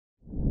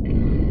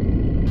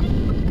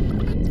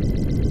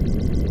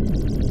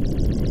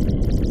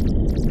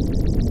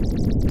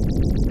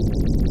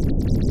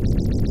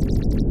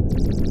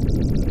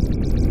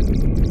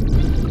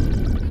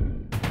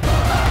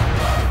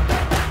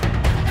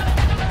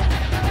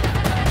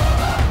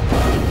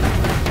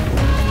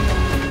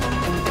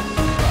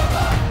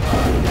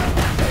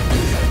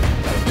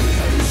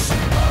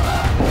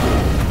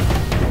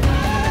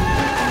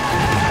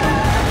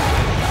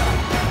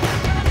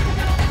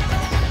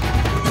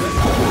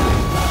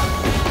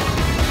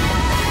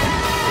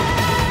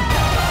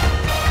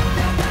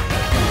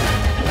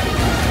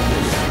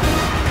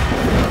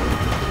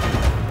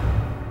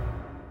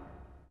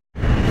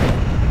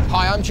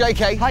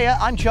ZeeKay. Hiya,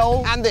 I'm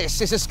Joel. And this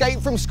is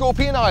Escape from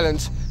Scorpion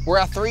Island, where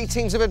our 3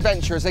 teams of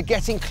adventurers are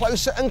getting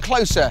closer and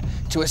closer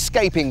to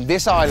escaping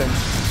this island.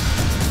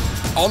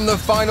 On the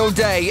final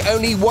day,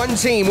 only one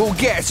team will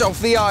get off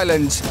the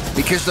island,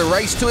 because the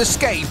race to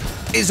escape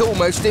is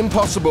almost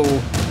impossible.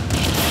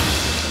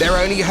 Their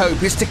only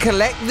hope is to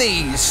collect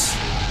these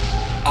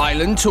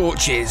island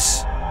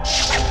torches.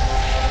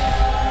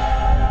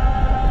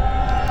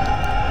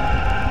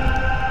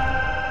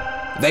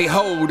 They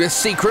hold a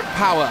secret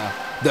power,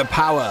 the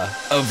power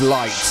of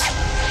light.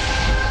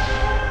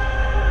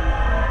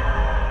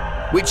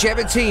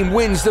 Whichever team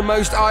wins the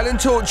most island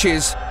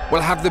torches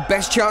will have the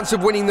best chance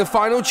of winning the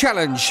final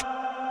challenge,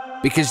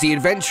 because the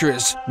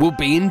adventurers will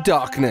be in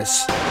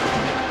darkness.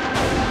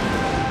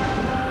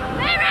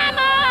 Where am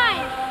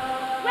I?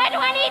 Where do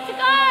I need to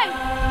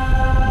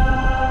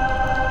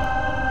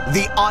go?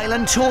 The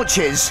island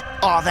torches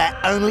are their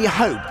only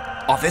hope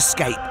of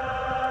escape.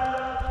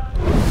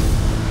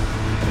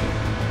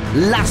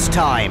 Last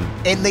time,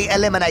 in the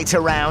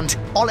Eliminator round,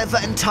 Oliver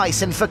and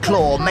Tyson for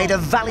Claw made a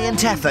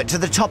valiant effort to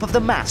the top of the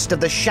mast of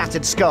the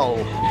Shattered Skull.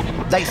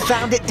 They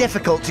found it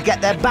difficult to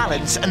get their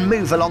balance and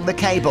move along the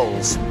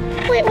cables.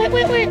 Wait. Right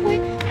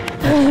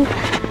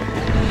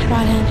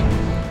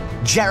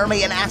hand.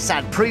 Jeremy and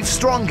Assad proved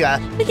stronger.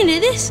 We can do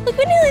this. Look,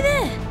 we're nearly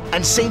there.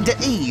 And seemed at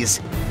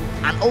ease.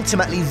 And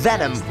ultimately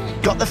Venom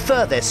got the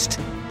furthest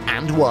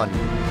and won.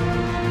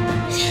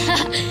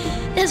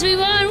 Yes, we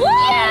won.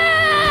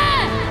 Yeah!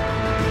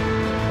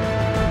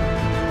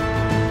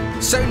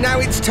 So now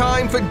it's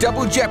time for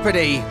Double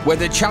Jeopardy, where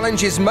the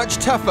challenge is much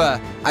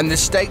tougher and the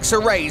stakes are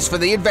raised for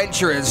the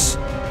adventurers.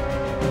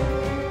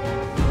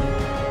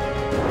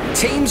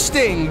 Team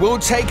Sting will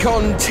take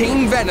on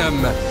Team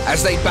Venom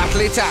as they battle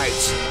it out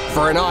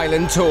for an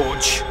island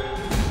torch.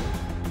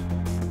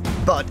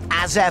 But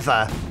as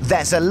ever,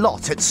 there's a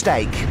lot at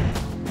stake.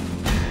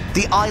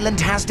 The island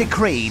has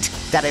decreed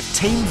that if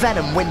Team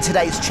Venom win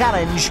today's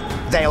challenge,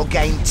 they'll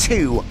gain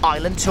 2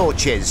 island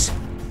torches,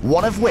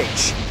 one of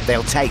which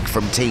they'll take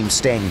from Team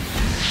Sting.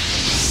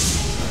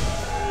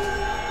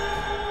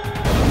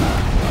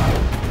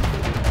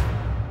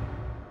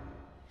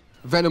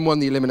 Venom won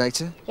the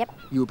Eliminator. Yep.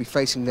 You will be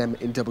facing them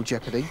in Double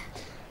Jeopardy.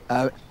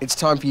 It's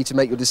time for you to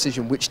make your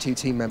decision which 2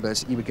 team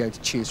members you were going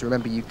to choose.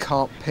 Remember, you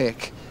can't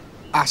pick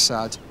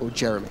Assad or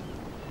Jeremy.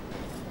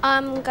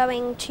 I'm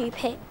going to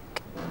pick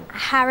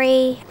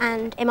Harry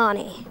and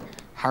Imani.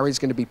 Harry's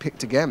going to be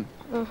picked again.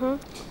 Mm-hmm.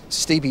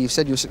 Stevie, you've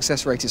said your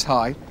success rate is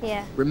high.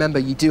 Yeah. Remember,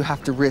 you do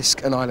have to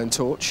risk an island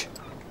torch.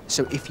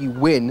 So if you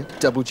win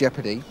Double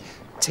Jeopardy,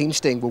 Team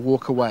Sting will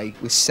walk away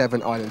with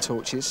 7 island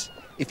torches.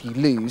 If you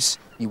lose,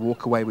 you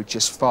walk away with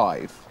just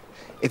 5.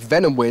 If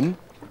Venom win,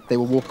 they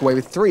will walk away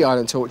with 3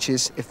 island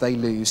torches. If they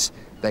lose,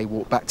 they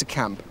walk back to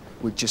camp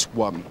with just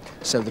 1.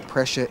 So the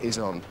pressure is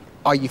on.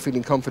 Are you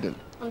feeling confident?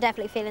 I'm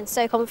definitely feeling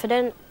so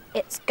confident,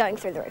 it's going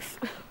through the roof.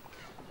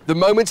 The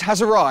moment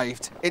has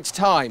arrived. It's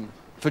time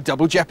for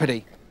Double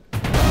Jeopardy.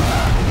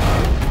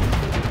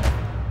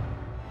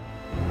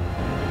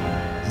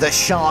 The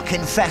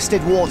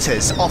shark-infested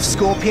waters off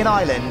Scorpion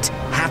Island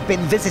have been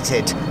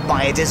visited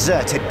by a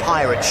deserted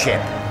pirate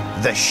ship,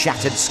 the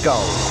Shattered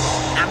Skull.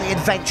 And the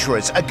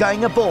adventurers are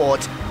going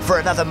aboard for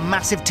another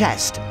massive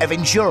test of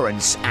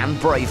endurance and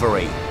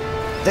bravery.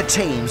 The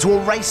teams will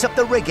race up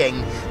the rigging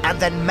and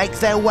then make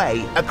their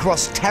way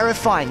across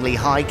terrifyingly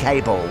high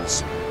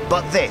cables.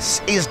 But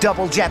this is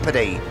Double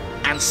Jeopardy,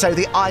 and so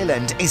the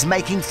island is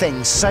making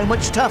things so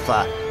much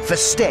tougher for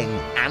Sting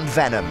and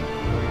Venom.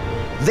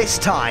 This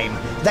time,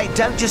 they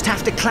don't just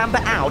have to clamber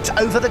out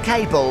over the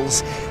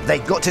cables,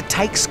 they've got to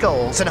take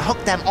skulls and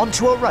hook them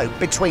onto a rope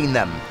between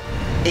them.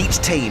 Each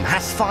team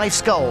has 5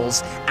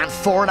 skulls and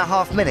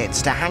 4.5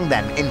 minutes to hang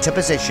them into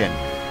position.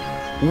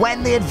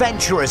 When the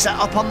adventurers are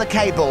up on the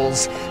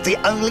cables, the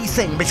only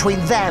thing between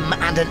them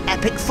and an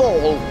epic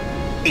fall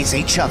is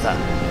each other.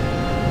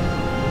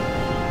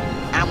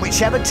 And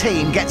whichever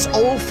team gets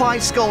all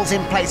 5 skulls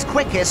in place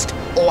quickest,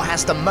 or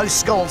has the most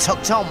skulls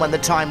hooked on when the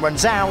time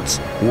runs out,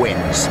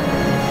 wins.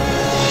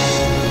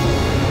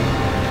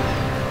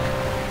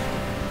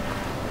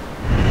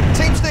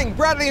 Team Sting,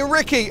 Bradley and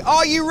Ricky,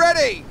 are you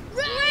ready?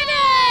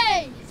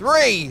 Ready!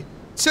 3,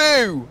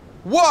 2,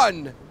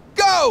 1,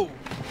 go!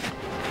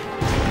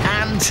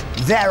 And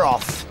they're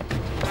off.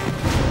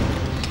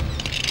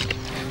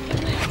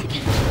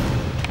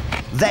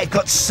 They've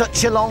got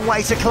such a long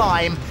way to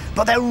climb,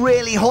 but they're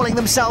really hauling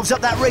themselves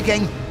up that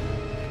rigging.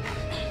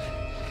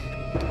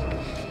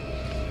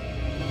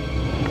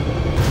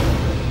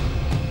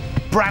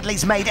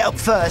 Bradley's made it up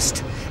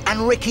first,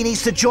 and Ricky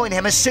needs to join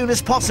him as soon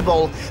as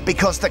possible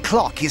because the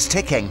clock is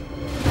ticking.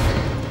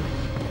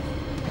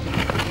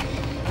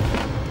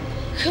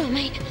 Come on,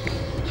 mate.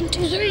 1,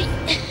 2, 3.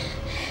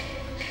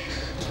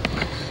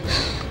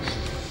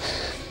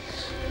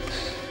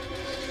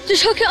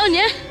 Just hook it on,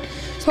 yeah?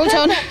 Hold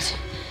on.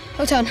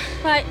 Hold on.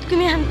 Right, give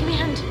me a hand, give me a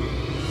hand.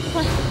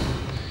 Come on.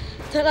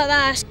 Do it like that,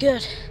 that's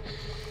good.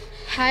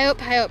 High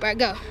up, right,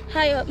 go.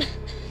 High up.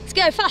 Let's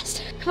go,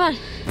 fast. Come on.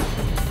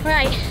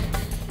 Right,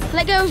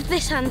 let go of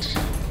this hand.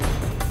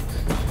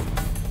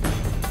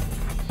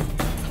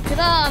 Good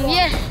arm,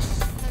 yes.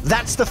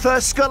 That's the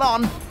first skull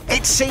on.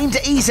 It seemed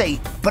easy,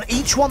 but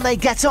each one they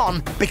get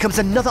on becomes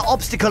another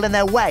obstacle in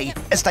their way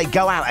as they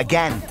go out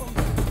again.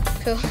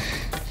 Cool.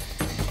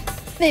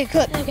 There you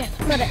go. Okay,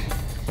 got it.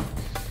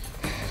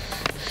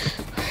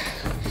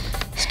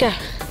 Let's go.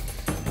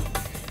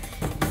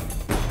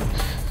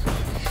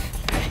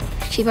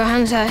 Keep our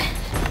hands high.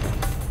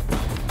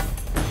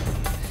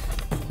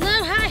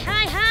 No, high,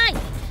 high, high.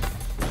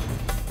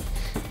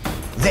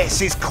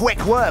 This is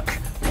quick work.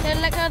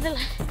 Don't let go of the...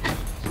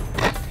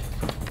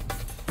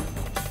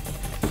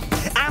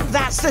 And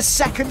that's the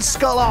second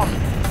skull on.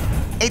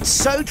 It's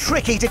so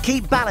tricky to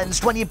keep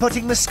balanced when you're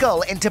putting the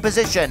skull into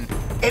position.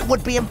 It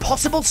would be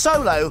impossible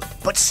solo,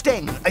 but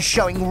Sting are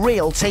showing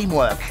real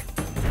teamwork.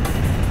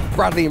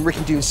 Bradley and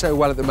Ricky doing so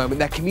well at the moment.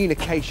 Their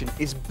communication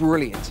is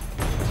brilliant.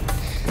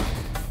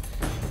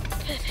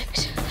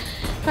 Perfect.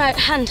 Right,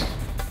 hand.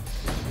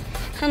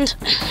 Hand.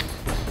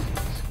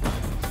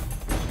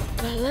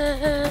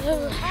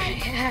 Hello.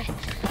 High.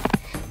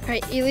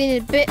 Right, you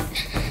lean a bit.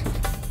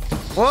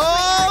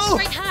 Whoa!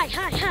 Straight, high,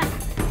 high,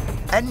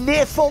 high. A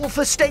near fall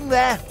for Sting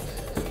there.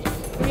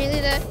 Really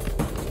there.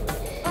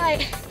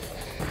 Right.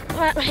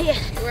 Right here.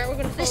 Right, we're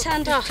gonna This fall.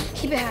 hand off.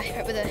 Keep it high,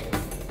 right there.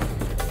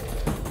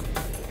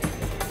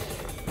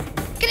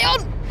 Get it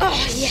on!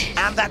 Oh,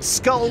 yeah. And that's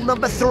skull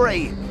number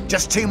 3.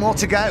 Just 2 more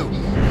to go.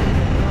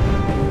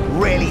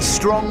 Really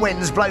strong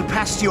winds blow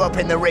past you up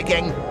in the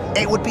rigging.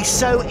 It would be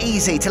so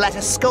easy to let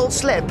a skull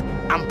slip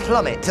and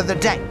plummet to the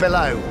deck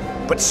below.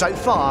 But so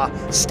far,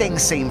 Sting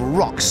seem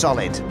rock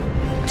solid.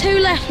 2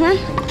 left, man.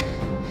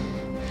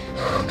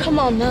 Come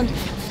on, man.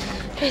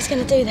 Who's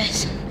gonna do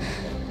this?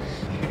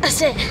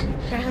 That's it.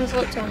 Right, hands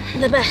locked on.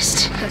 The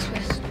best. That's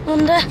best.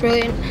 Under.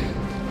 Brilliant.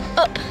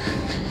 Up.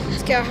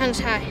 Let's get our hands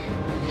high.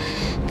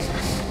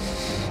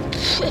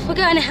 If we're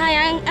going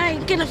high, I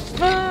ain't gonna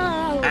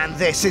fall. And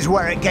this is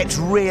where it gets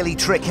really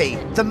tricky.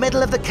 The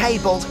middle of the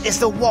cables is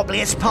the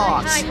wobbliest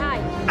part. High,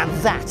 high. And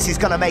that is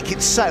going to make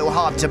it so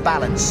hard to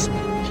balance.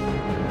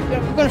 We're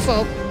gonna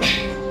fall.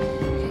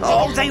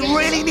 Oh, they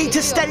really need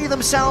to steady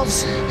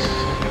themselves.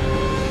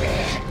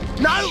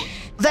 No,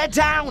 they're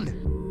down.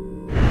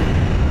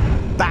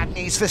 Bad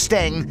news for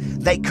Sting.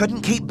 They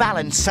couldn't keep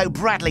balance, so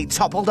Bradley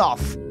toppled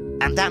off.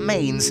 And that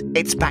means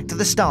it's back to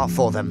the start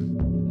for them.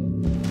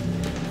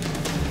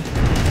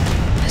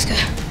 Let's go.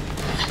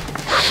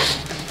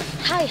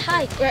 High,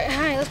 high. Right,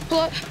 high. Let's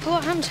pull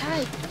our hands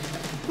high.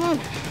 Come on.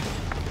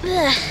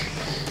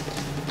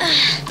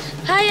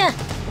 Higher.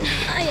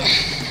 Higher.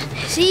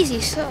 It's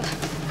easy, so.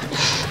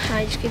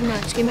 High, just keep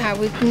him high.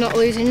 We're not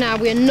losing now.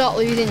 We are not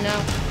losing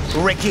now.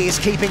 Ricky is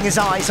keeping his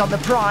eyes on the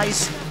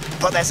prize,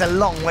 but there's a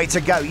long way to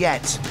go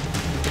yet.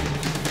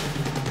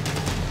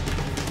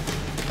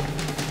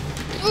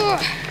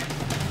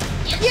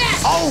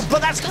 Yes! Oh,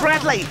 but that's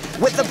Bradley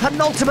with the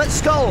penultimate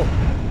skull.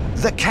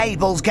 The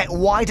cables get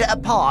wider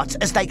apart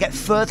as they get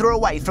further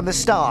away from the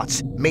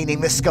start, meaning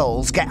the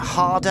skulls get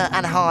harder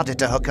and harder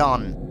to hook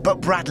on.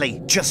 But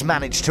Bradley just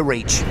managed to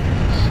reach.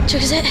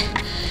 Triggers it.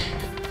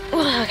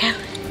 Oh, okay.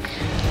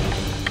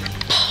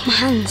 Oh, my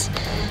hands.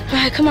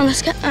 Right, come on,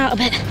 let's get out a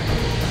bit.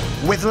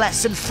 With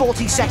less than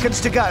 40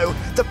 seconds to go,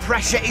 the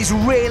pressure is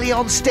really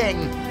on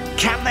Sting.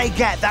 Can they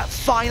get that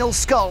final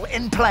skull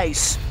in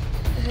place?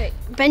 Okay,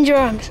 bend your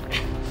arms.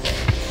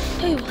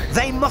 Ooh.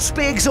 They must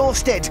be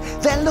exhausted.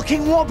 They're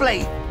looking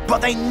wobbly, but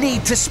they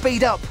need to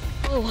speed up.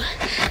 Oh.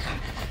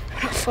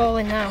 We're not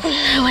falling now.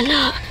 No, we're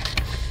not.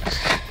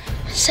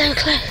 So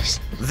close.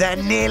 They're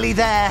nearly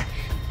there.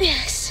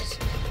 Yes.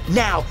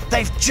 Now,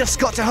 they've just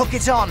got to hook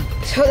it on.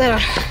 Let's hook that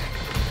on.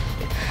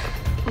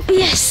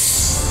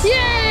 Yes.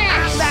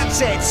 Yes! And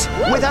that's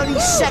it. With only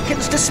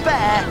seconds to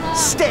spare,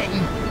 Sting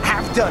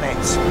have done it.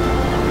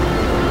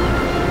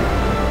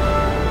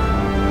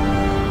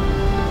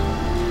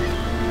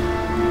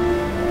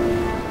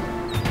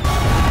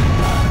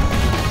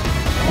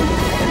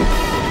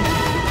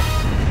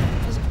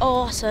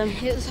 Awesome.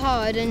 It was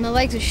hard and my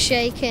legs were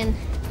shaking.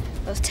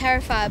 I was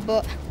terrified,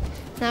 but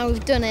now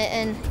we've done it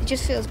and it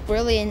just feels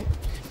brilliant.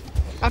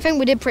 I think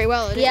we did pretty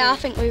well. Didn't Yeah, we? I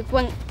think we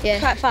went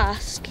quite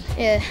fast.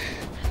 Yeah.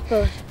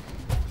 Good.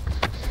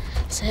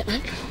 That's it,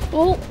 man.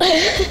 Oh.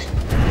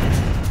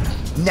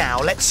 Now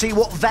let's see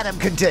what Venom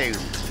can do.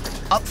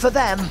 Up for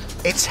them,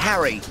 it's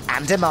Harry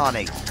and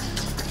Imani.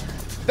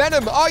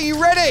 Venom, are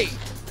you ready?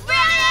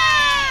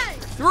 Ready!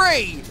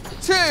 3,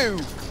 2,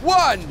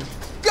 1,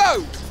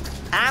 go!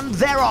 And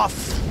they're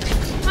off.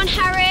 Come on,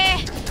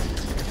 Harry.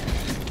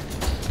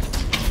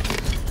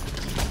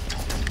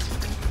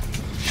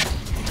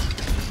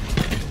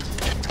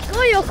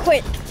 Oh, you're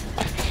quick.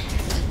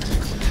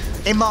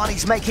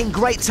 Imani's making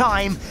great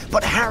time,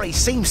 but Harry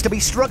seems to be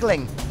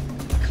struggling.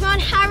 Come on,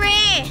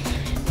 Harry.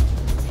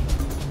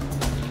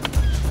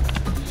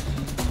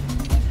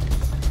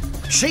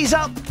 She's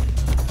up.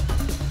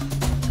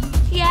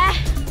 Yeah.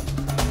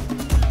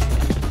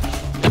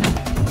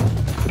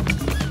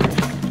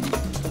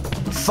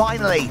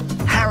 Finally,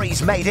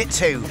 Harry's made it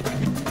too.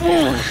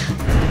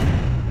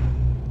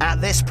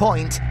 At this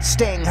point,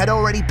 Sting had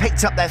already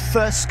picked up their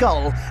first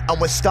skull and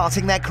was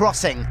starting their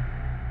crossing.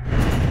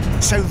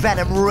 So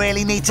Venom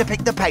really need to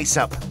pick the pace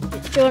up.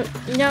 Do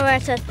you know where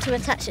to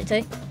attach it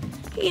to?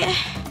 Yeah.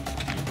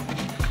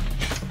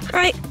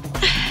 Right.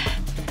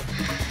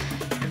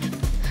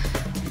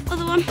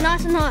 Other one.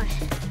 Nice and high.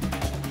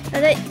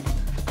 Ready?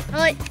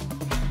 Right.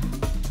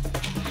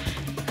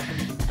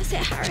 That's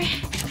it, Harry.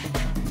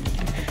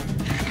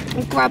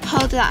 I'll grab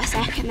hold of that a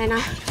sec and then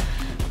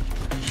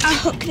I'll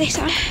hook this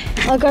on.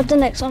 I'll grab the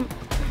next one.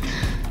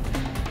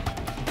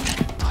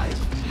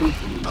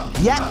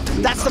 Yep,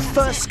 that's the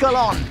first skull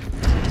on.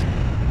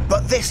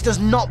 But this does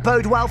not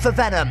bode well for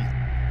Venom.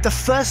 The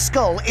first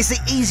skull is the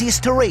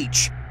easiest to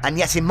reach, and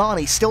yet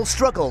Imani still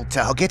struggled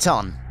to hook it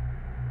on.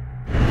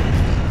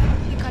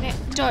 You got it.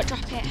 Don't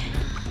drop it.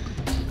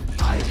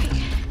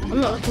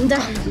 I'm not looking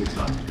down.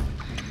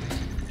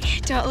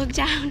 Don't look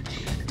down.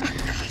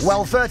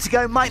 Well,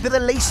 vertigo might be the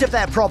least of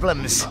their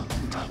problems.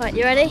 Right,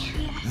 you ready?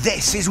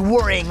 This is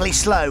worryingly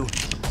slow.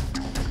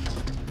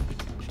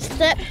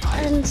 Step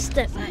and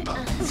step.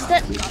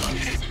 Step.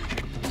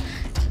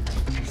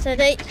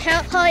 Steady.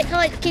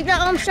 Height. Keep that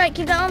arm straight.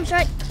 Keep that arm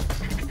straight.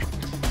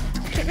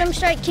 Keep them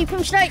straight. Keep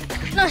them straight.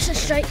 Nice and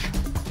straight.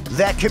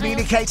 They're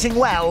communicating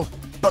well,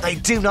 but they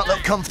do not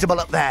look comfortable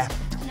up there.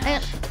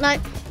 Hang on. No.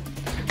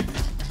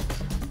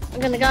 I'm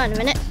going to go in a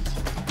minute.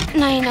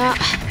 No, you're not.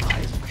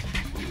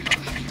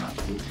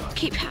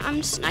 Keep your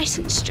arms nice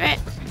and straight.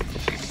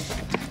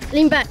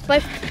 Lean back,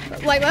 both.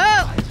 Wait,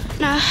 whoa!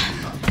 No.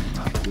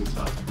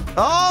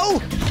 Oh!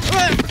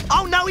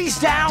 Oh no, he's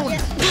down!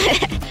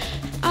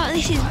 Oh,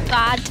 this is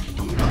bad.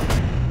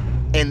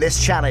 In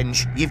this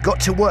challenge, you've got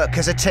to work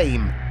as a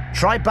team.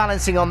 Try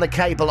balancing on the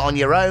cable on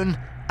your own,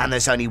 and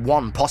there's only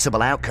one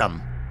possible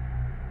outcome.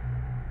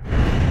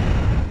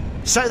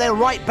 So they're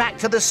right back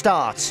to the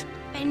start.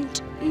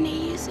 Bend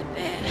knees a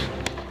bit.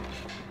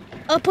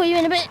 I'll pull you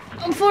in a bit.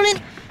 I'm falling.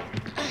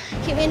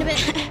 Keep me in a bit.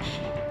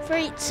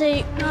 3,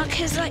 2. No,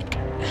 because like...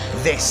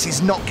 This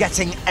is not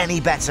getting any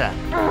better.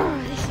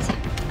 Oh, this is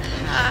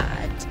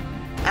hard.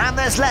 And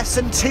there's less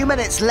than 2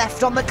 minutes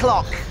left on the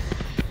clock.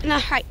 No,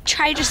 right,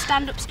 try to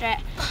stand up straight.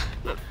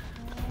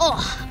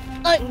 Oh,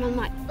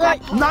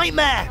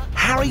 Nightmare!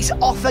 Harry's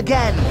off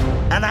again.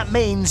 And that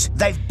means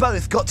they've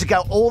both got to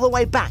go all the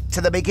way back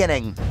to the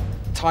beginning.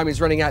 Time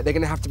is running out. They're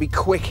going to have to be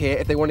quick here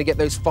if they want to get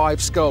those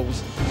 5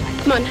 skulls.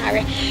 Come on,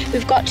 Harry.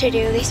 We've got to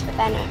do this for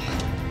Venom.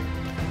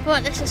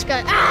 Right, let's just go.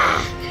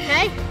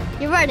 Okay,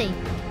 you ready?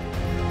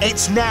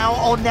 It's now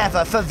or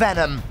never for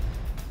Venom.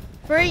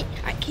 3.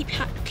 Right, keep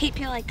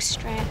your legs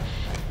straight.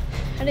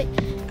 Ready?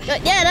 Go.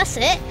 Yeah, that's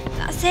it.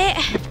 That's it.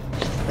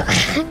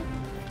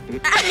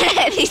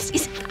 This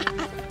is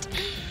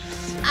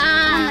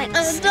hard.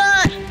 I'm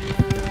done.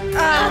 Oh,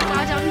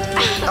 God,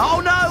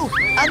 Oh no!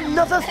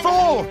 Another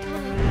fall!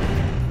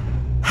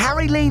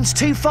 Harry leans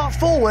too far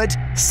forward,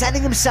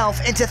 sending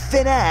himself into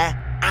thin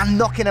air and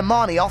knocking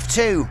Imani off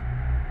too.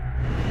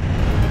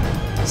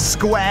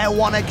 Square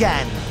one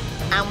again.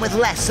 And with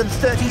less than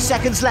 30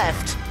 seconds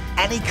left,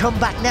 any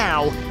comeback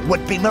now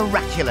would be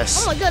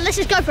miraculous. Oh my God, let's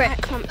just go for it.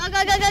 Right, come on. Go.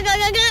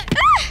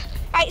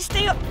 Right,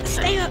 stay up.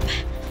 Stay up.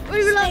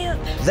 Stay up.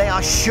 They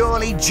are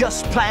surely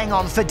just playing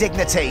on for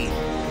dignity.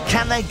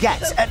 Can they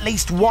get at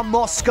least one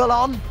more skull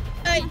on?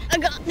 Hey,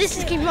 this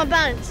is keeping my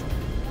balance.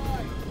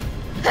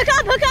 Hook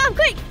up,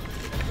 quick!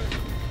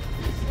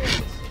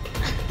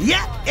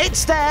 Yeah,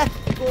 it's there.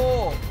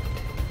 4,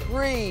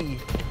 3,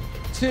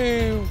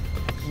 2,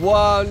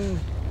 1.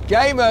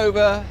 Game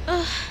over.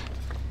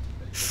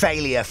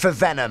 Failure for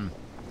Venom.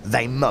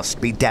 They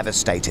must be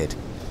devastated.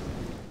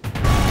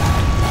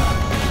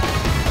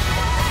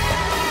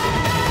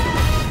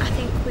 I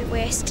think we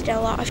wasted a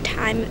lot of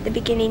time at the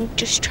beginning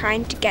just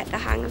trying to get the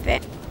hang of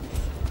it.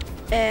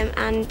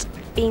 And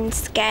being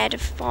scared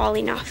of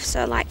falling off,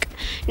 so like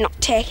not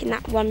taking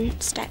that one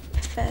step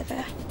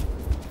further.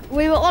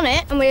 We were on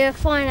it and we were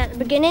fine at the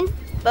beginning,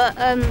 but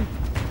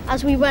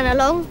as we went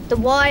along, the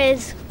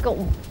wires got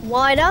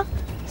wider,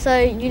 so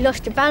you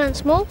lost your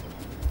balance more,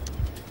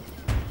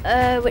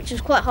 which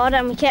was quite hard,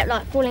 and we kept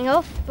like falling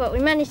off, but we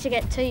managed to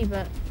get 2,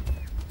 but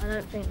I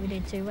don't think we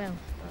did too well.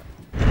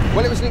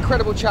 Well, it was an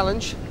incredible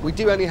challenge. We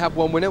do only have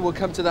one winner. We'll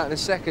come to that in a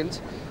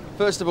second.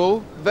 First of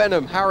all,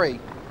 Venom,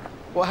 Harry,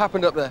 what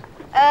happened up there?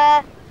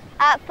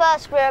 At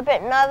first we were a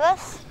bit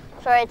nervous,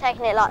 so we were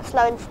taking it like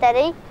slow and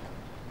steady.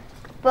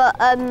 But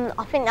I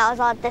think that was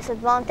our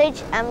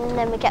disadvantage, and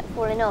then we kept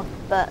falling off.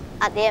 But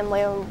at the end,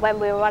 when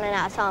we were running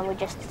out of time, we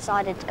just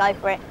decided to go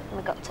for it, and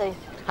we got 2.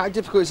 How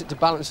difficult is it to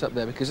balance up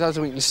there? Because as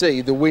we can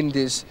see, the wind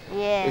is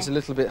a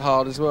little bit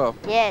hard as well.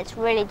 Yeah, it's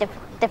really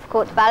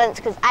difficult to balance,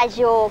 because as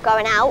you're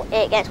going out,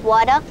 it gets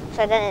wider,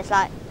 so then it's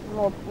like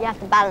more, you have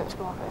to balance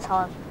more, it's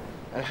hard.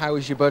 And how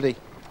is your buddy?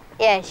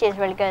 Yeah, she was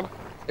really good.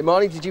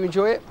 Imani, did you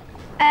enjoy it?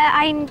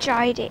 I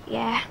enjoyed it,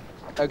 yeah.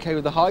 Okay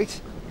with the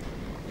height?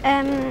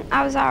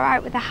 I was all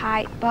right with the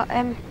height, but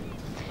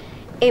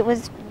it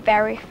was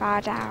very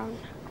far down.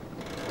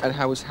 And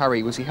how was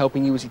Harry? Was he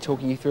helping you? Was he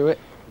talking you through it?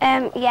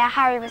 Yeah,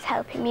 Harry was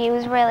helping me. He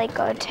was really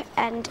good,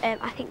 and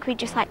I think we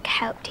just like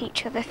helped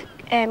each other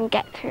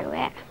get through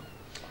it.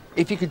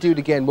 If you could do it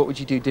again, what would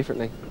you do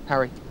differently,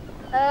 Harry?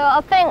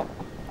 I think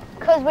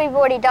because we've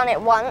already done it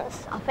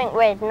once, I think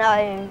we'd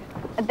know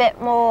a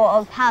bit more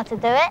of how to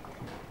do it.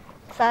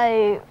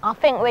 So I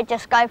think we'd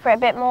just go for it a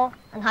bit more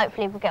and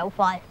hopefully we'll get all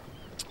 5.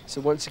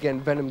 So once again,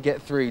 Venom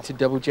get through to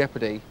Double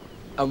Jeopardy.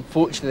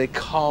 Unfortunately, they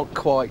can't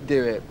quite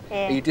do it.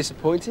 Yeah. Are you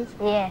disappointed?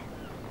 Yeah,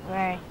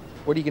 very.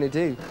 What are you going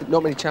to do?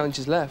 Not many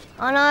challenges left.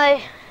 I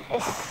know,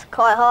 it's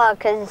quite hard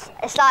because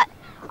it's like,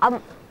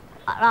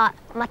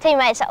 my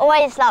teammates are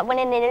always like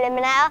winning the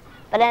eliminator,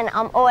 but then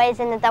I'm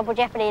always in the Double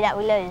Jeopardy that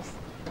we lose.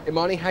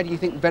 Imani, how do you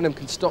think Venom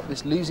can stop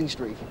this losing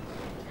streak?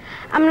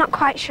 I'm not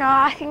quite sure.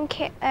 I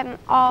think it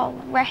all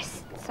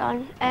rests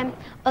on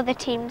other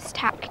teams'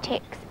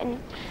 tactics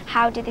and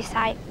how they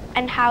decide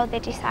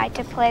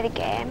to play the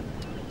game.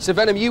 So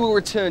Venom, you will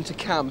return to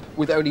camp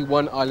with only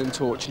 1 island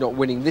torch, not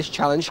winning this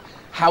challenge.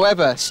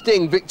 However,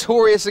 Sting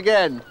victorious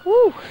again.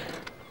 Woo!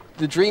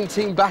 The dream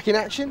team back in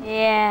action?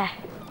 Yeah.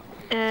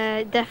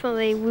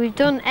 Definitely. We've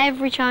done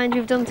every challenge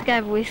we've done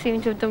together. We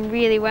seem to have done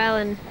really well,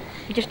 and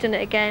we've just done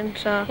it again,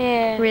 so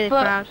really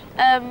proud.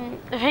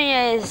 The thing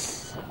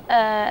is,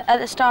 at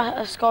the start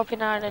of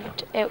Scorpion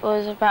Island, it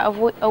was about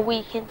a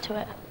week into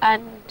it,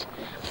 and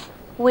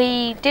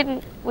we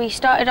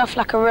started off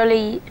like a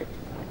really,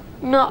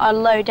 not a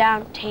low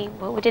down team,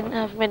 but we didn't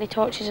have many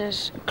torches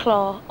as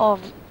Claw or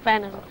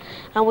Venom,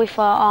 and we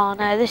thought, oh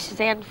no, this is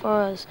the end for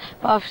us.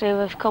 But obviously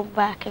we've come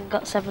back and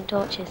got 7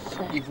 torches.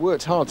 So. You've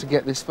worked hard to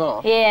get this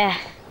far. Yeah.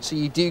 So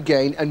you do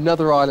gain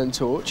another island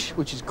torch,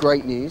 which is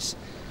great news.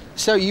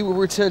 So you will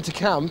return to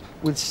camp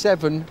with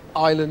 7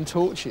 island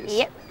torches.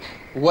 Yep.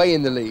 Way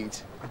in the lead.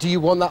 Do you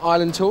want that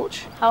island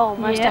torch? Oh,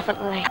 most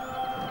definitely.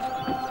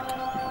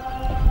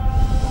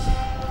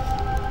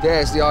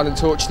 There's the island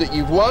torch that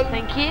you've won.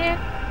 Thank you.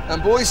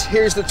 And boys,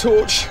 here's the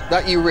torch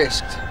that you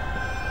risked.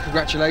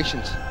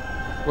 Congratulations.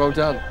 Well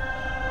done.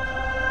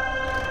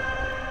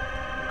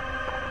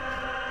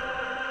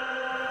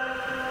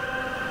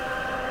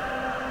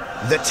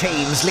 The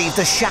teams leave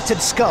the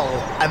Shattered Skull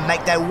and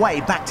make their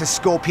way back to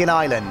Scorpion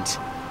Island.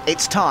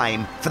 It's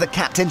time for the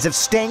captains of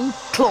Sting,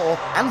 Claw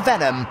and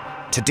Venom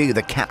to do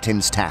the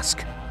captain's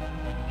task.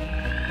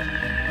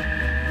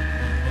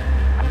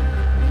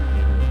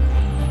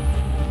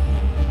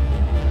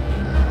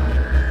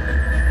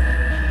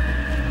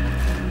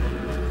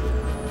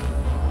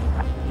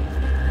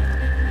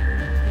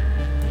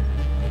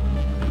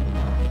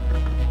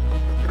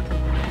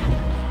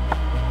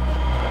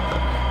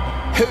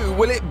 Who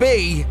will it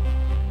be?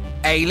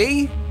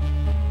 Ailey?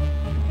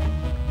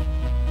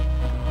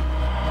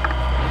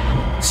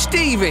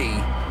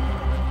 Stevie?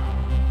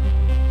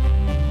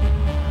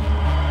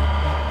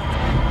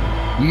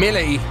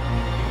 Millie?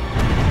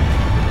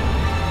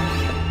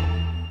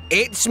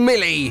 It's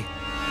Millie.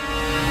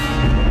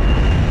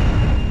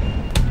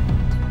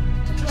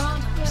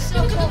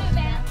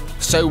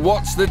 So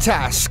what's the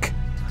task?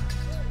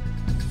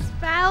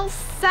 Spell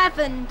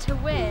 7 to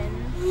win.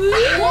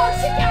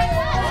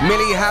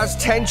 Millie has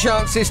 10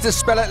 chances to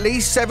spell at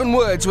least 7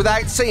 words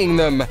without seeing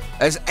them,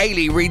 as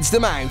Ailey reads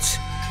them out.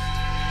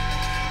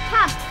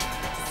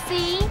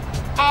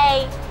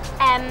 C-A-M-P.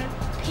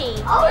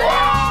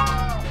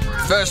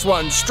 First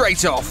one,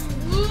 straight off.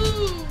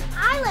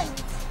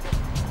 Island.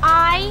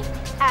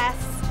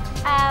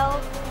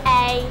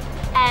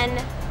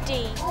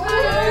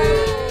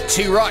 I-S-L-A-N-D.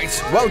 2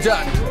 right, well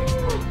done.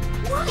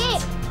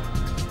 Skip.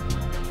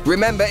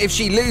 Remember, if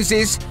she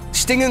loses,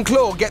 Sting and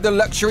Claw get the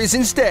luxuries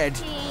instead.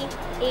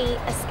 T-E,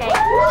 escape.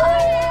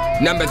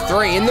 Number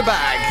 3 in the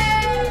bag.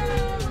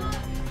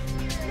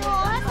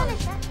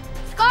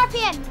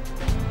 Scorpion.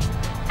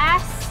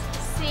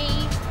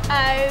 S-C-O-R-P-I-O-N.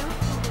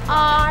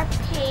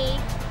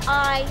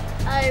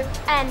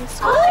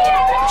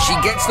 Scorpion. She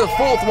gets the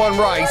 4th one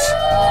right.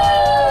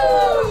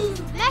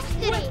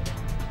 Mystery.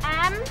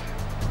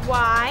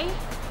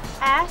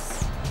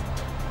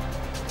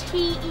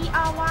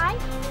 M-Y-S-T-E-R-Y.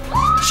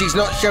 She's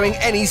not showing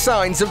any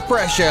signs of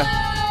pressure.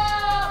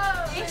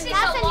 This is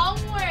a long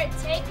word.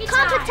 Take your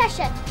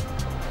competition.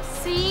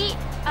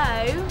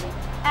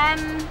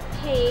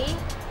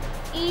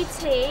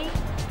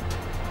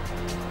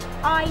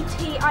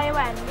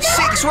 C-O-M-P-E-T-I-T-I-O-N.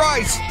 6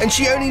 right, and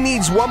she only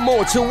needs 1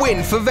 more to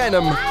win for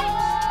Venom.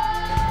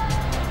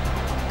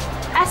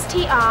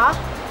 S-T-R-A-G-Y.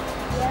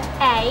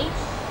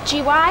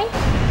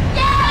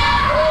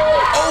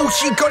 Oh,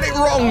 she got it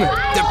wrong.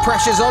 The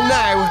pressure's on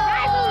now.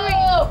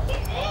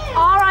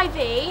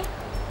 R-I-V.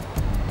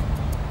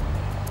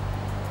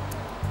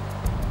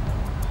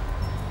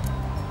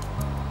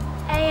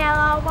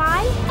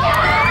 A-L-R-Y.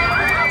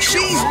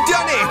 She's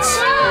done it.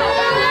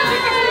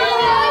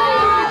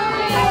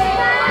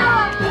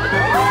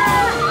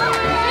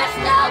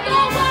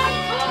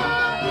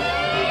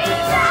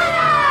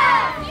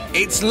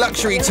 It's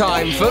luxury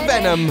time for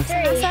Venom. 3,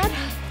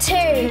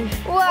 2,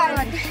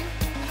 1.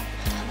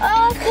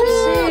 Oh,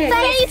 cool!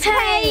 Face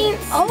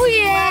paints! Oh,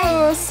 yeah!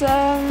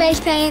 Awesome!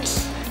 Face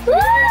paints! Woo!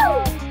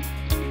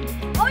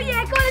 Oh,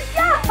 yeah, good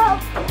job!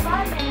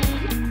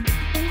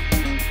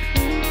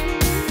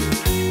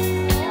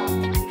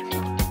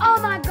 Oh,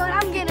 my God,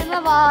 I'm getting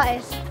another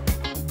artist.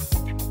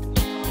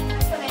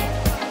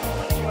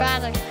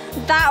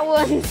 That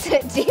one's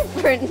a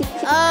different...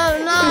 Oh,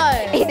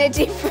 no. in a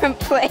different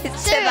place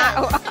to that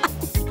one.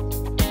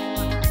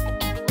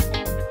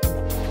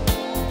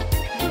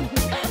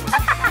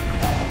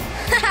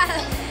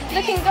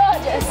 Looking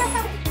gorgeous.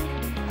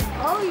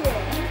 Oh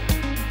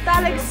yeah.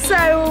 That looks so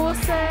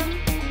awesome.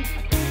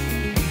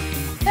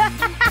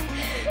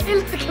 You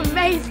look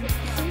amazing.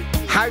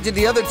 How did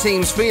the other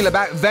teams feel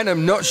about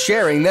Venom not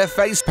sharing their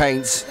face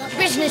paints?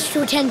 Business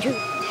to attend to.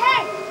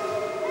 Hey!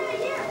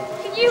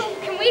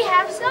 Can we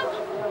have some?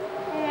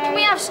 Can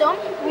we have some?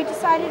 We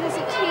decided as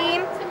a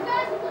team.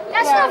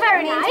 That's not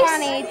very me and nice.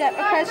 Dani, that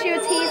because you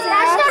were teasing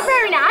That's us. not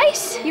very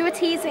nice. You were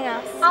teasing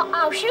us.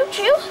 I'll shoot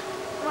you.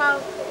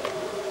 Well,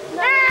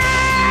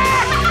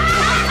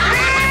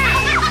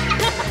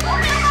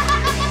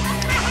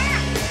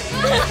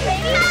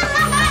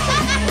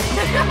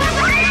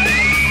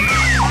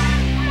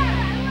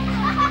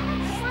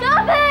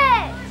 Stop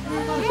it!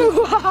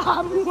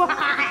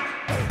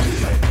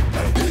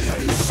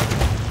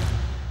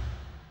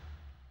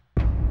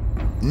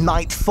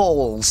 Night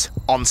falls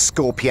on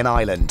Scorpion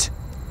Island.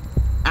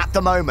 At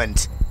the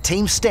moment,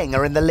 Team Sting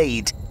are in the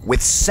lead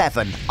with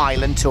 7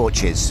 island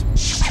torches.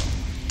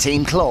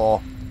 Team Claw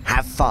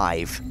have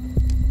 5.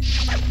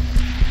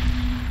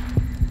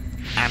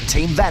 And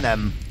Team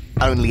Venom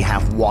only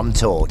have 1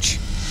 torch.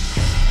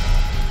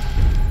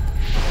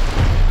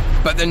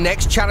 But the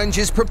next challenge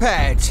is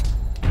prepared.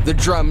 The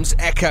drums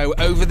echo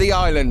over the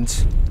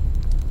island.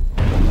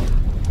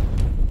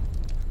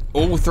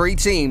 All 3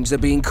 teams are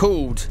being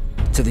called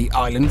to the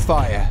island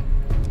fire.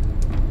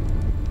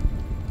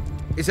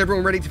 Is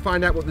everyone ready to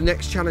find out what the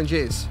next challenge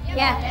is?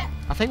 Yeah.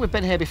 I think we've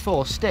been here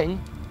before. Sting,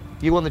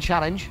 you won the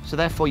challenge, so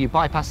therefore you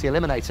bypass the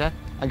eliminator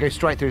and go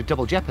straight through to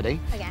Double Jeopardy.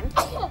 Again.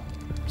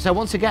 So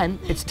once again,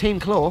 it's Team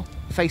Claw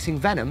facing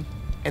Venom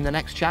in the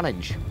next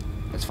challenge.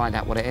 Let's find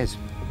out what it is.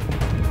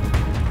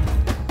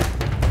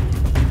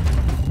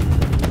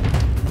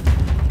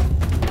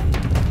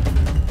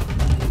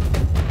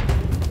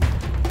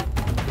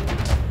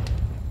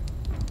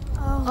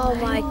 Oh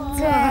my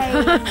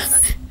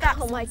days.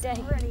 Oh my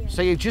days.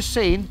 So you've just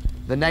seen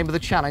the name of the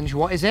challenge.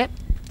 What is it?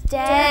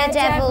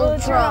 Daredevil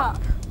drop.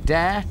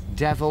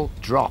 Daredevil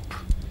drop.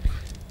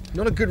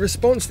 Not a good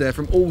response there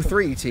from all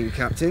 3 team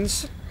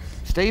captains.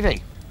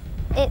 Stevie.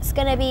 It's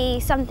going to be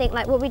something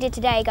like what we did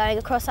today, going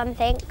across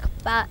something,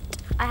 but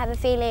I have a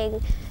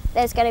feeling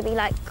there's going to be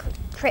like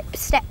trip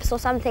steps or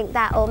something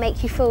that will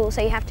make you fall,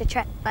 so you have to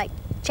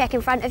check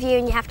in front of you,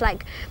 and you have to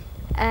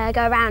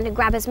go around and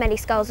grab as many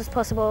skulls as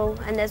possible,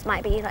 and there's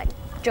might be like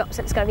drops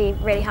that's going to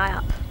be really high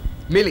up.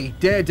 Millie,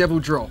 daredevil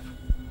drop.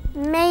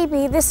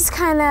 maybe this is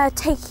kind of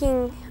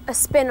taking a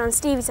spin on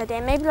Stevie's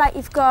idea. Maybe like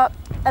you've got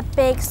a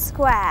big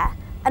square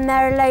and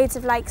there are loads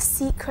of like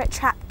secret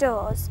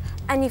trapdoors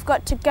and you've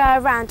got to go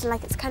around and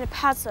like it's kind of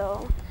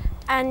puzzle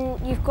and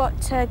you've got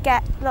to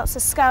get lots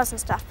of skulls and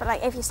stuff, but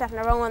like if you step in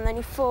the wrong one then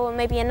you fall and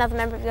maybe another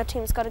member of your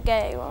team's got to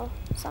go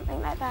or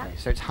something like that. Okay,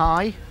 so it's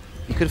high,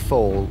 you could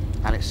fall,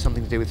 and it's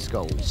something to do with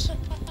skulls.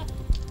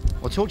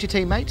 Well, talk to your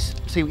teammates,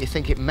 see what you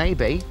think it may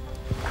be.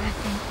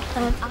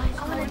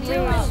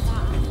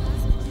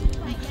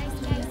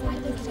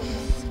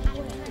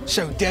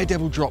 So,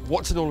 daredevil drop,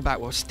 what's it all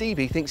about? Well,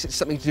 Stevie thinks it's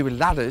something to do with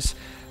ladders,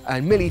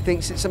 and Millie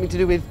thinks it's something to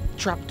do with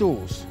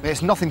trapdoors.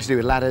 It's nothing to do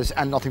with ladders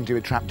and nothing to do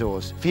with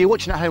trapdoors. For you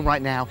watching at home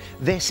right now,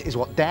 this is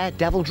what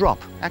daredevil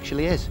drop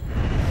actually is.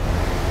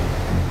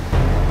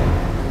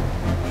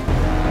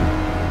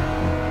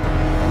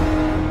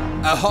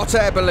 A hot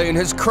air balloon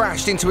has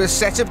crashed into a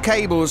set of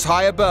cables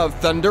high above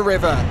Thunder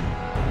River.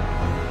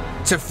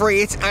 To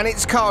free it and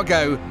its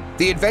cargo,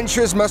 the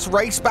adventurers must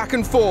race back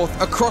and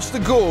forth across the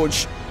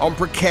gorge on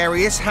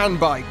precarious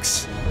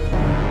handbikes.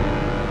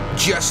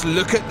 Just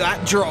look at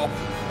that drop.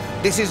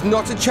 This is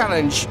not a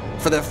challenge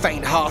for the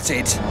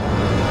faint-hearted.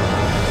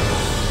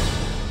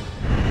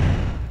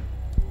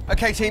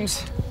 Okay,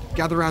 teams,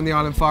 gather around the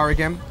island fire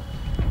again.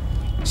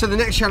 So the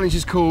next challenge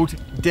is called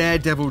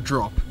Daredevil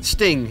Drop.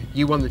 Sting,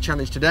 you won the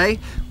challenge today,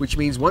 which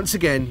means once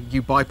again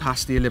you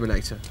bypass the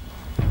eliminator.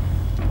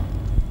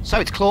 So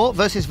it's Claw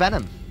versus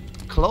Venom.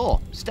 Claw,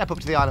 step up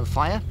to the island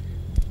fire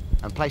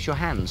and place your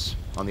hands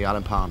on the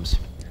island palms.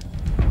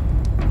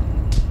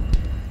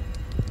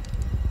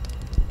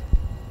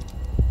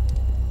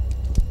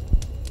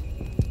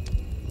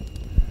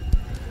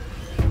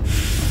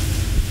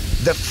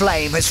 The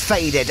flame has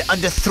faded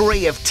under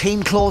 3 of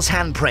Team Claw's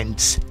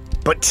handprints,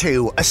 but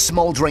 2 are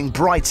smouldering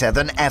brighter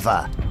than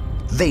ever.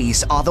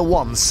 These are the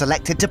ones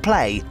selected to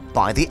play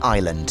by the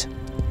island.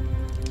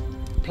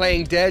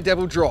 Playing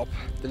Daredevil Drop,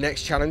 the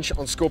next challenge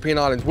on Scorpion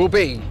Island will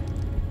be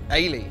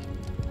Ailey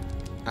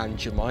and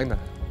Jemima.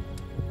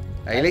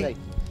 Ailey?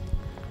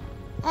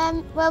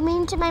 Well, me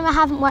and Jemima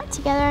haven't worked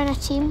together in a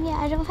team yet,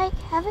 I don't think,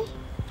 have we?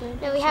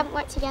 No, we haven't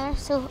worked together,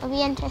 so it'll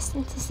be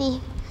interesting to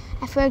see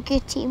if we're a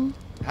good team.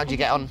 How'd you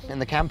get on in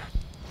the camp?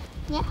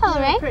 Yeah, all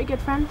right. Pretty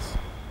good friends.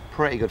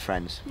 Pretty good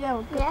friends. Yeah,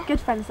 well, good, Yeah. good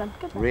friends then.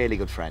 Good friends. Really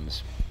good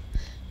friends.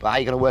 But how are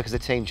you going to work as a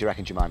team, do you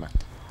reckon, Jemima?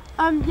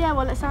 Yeah,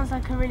 well, it sounds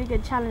like a really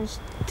good challenge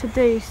to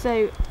do,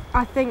 so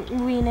I think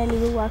we nearly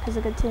will work as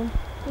a good team.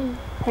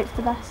 Hope for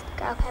the best.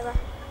 Okay, bro.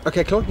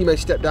 OK, Claude, you may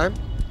step down.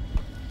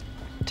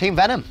 Team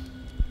Venom,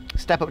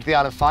 step up to the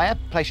Island Fire,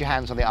 place your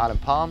hands on the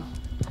Island Palm,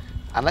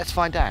 and let's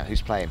find out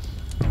who's playing.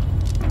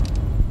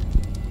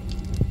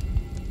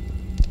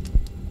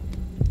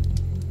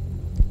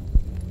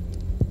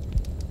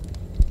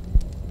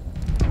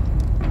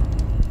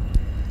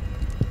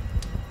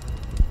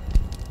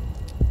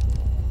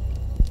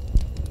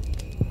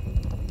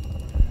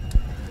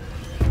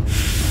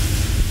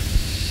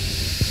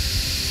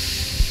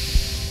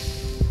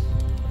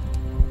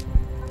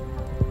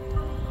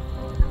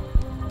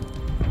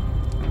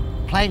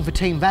 Playing for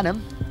Team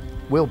Venom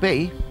will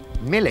be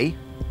Millie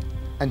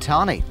and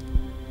Dani.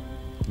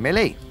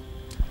 Millie,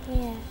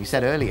 Yeah. you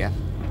said earlier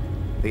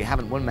that you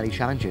haven't won many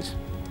challenges.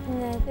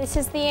 No, this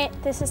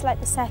is like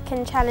the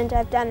second challenge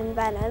I've done in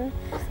Venom,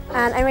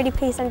 and I'm really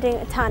pleased I'm doing it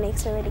with Dani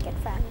because we're really good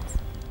friends.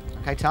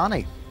 Okay,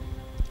 Dani,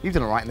 you've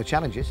done all right in the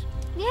challenges.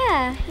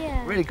 Yeah.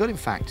 Really good, in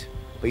fact,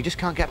 but you just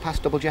can't get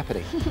past Double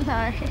Jeopardy.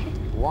 No.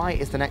 Why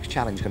is the next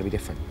challenge going to be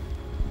different?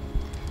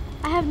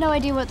 I have no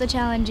idea what the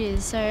challenge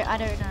is, so I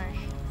don't know.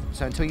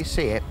 So until you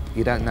see it,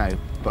 you don't know.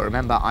 But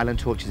remember, island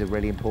torches are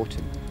really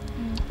important.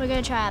 We're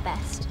going to try our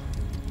best.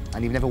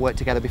 And you've never worked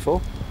together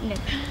before? No.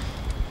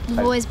 We've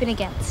always been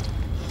against.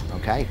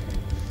 Okay.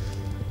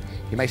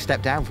 You may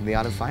step down from the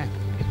Island Fire.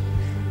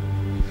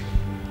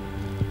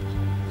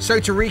 So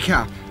to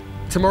recap,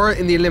 tomorrow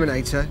in the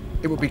Eliminator,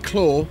 it will be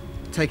Claw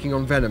taking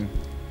on Venom.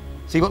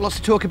 So you've got lots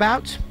to talk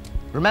about.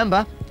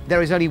 Remember,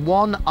 there is only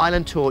one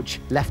island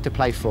torch left to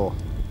play for.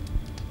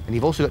 And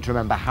you've also got to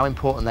remember how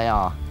important they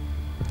are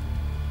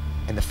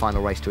in the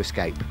final race to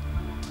escape.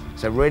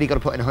 So really got to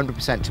put in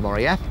 100% tomorrow,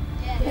 yeah?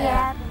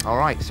 Yeah. All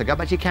right, so go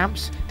back to your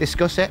camps,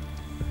 discuss it,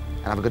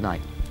 and have a good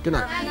night. Good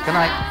night. Good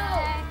night.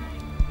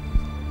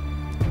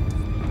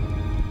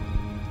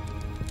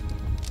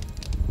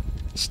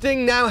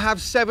 Sting now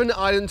have 7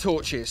 island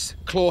torches.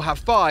 Claw have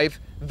 5.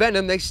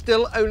 Venom, they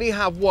still only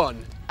have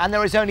 1. And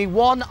there is only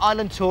one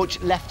island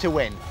torch left to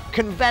win.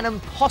 Can Venom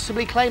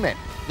possibly claim it?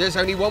 There's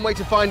only one way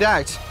to find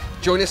out.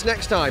 Join us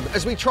next time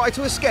as we try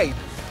to escape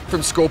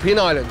from Scorpion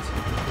Island.